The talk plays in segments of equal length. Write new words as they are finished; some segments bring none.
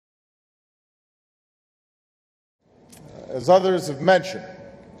As others have mentioned,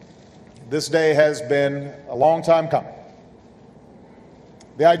 this day has been a long time coming.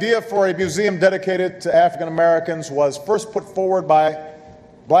 The idea for a museum dedicated to African Americans was first put forward by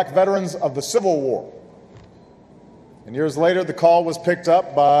black veterans of the Civil War. And years later, the call was picked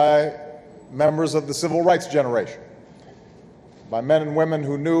up by members of the civil rights generation, by men and women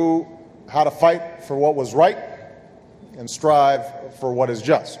who knew how to fight for what was right and strive for what is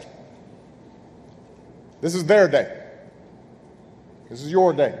just. This is their day. This is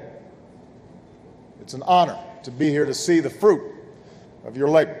your day. It's an honor to be here to see the fruit of your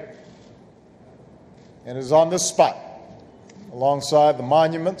labor. And it is on this spot, alongside the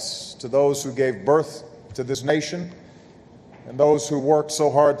monuments to those who gave birth to this nation and those who worked so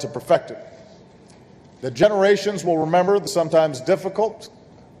hard to perfect it, that generations will remember the sometimes difficult,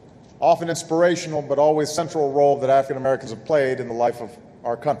 often inspirational, but always central role that African Americans have played in the life of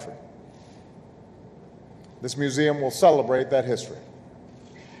our country. This museum will celebrate that history.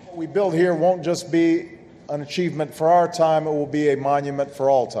 What we build here won't just be an achievement for our time, it will be a monument for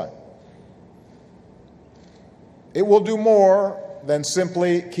all time. It will do more than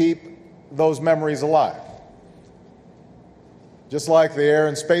simply keep those memories alive. Just like the Air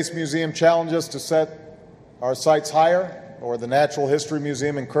and Space Museum challenges us to set our sights higher, or the Natural History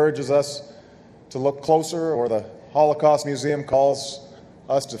Museum encourages us to look closer, or the Holocaust Museum calls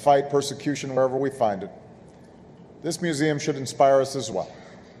us to fight persecution wherever we find it, this museum should inspire us as well.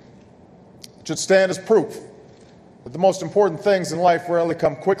 It should stand as proof that the most important things in life rarely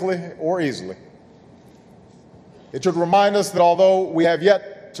come quickly or easily. It should remind us that although we have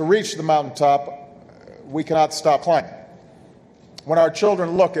yet to reach the mountaintop, we cannot stop climbing. When our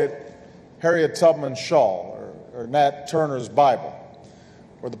children look at Harriet Tubman's shawl, or Nat Turner's Bible,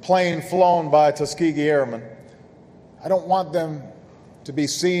 or the plane flown by Tuskegee Airmen, I don't want them to be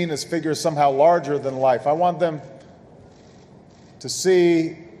seen as figures somehow larger than life. I want them to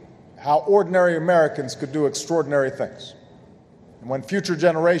see how ordinary Americans could do extraordinary things. And when future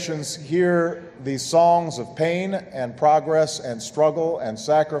generations hear these songs of pain and progress and struggle and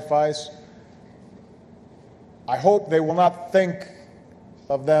sacrifice, I hope they will not think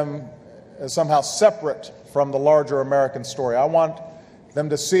of them as somehow separate from the larger American story. I want them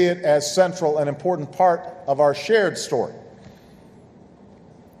to see it as central and important part of our shared story,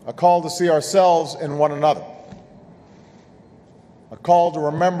 a call to see ourselves in one another, a call to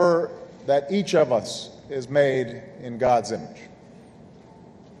remember that each of us is made in God's image.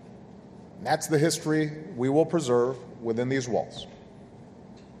 And that's the history we will preserve within these walls.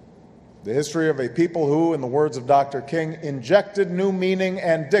 The history of a people who, in the words of Dr. King, injected new meaning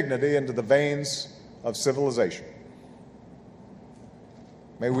and dignity into the veins of civilization.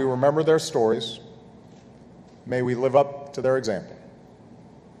 May we remember their stories. May we live up to their example.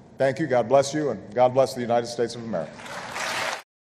 Thank you, God bless you, and God bless the United States of America.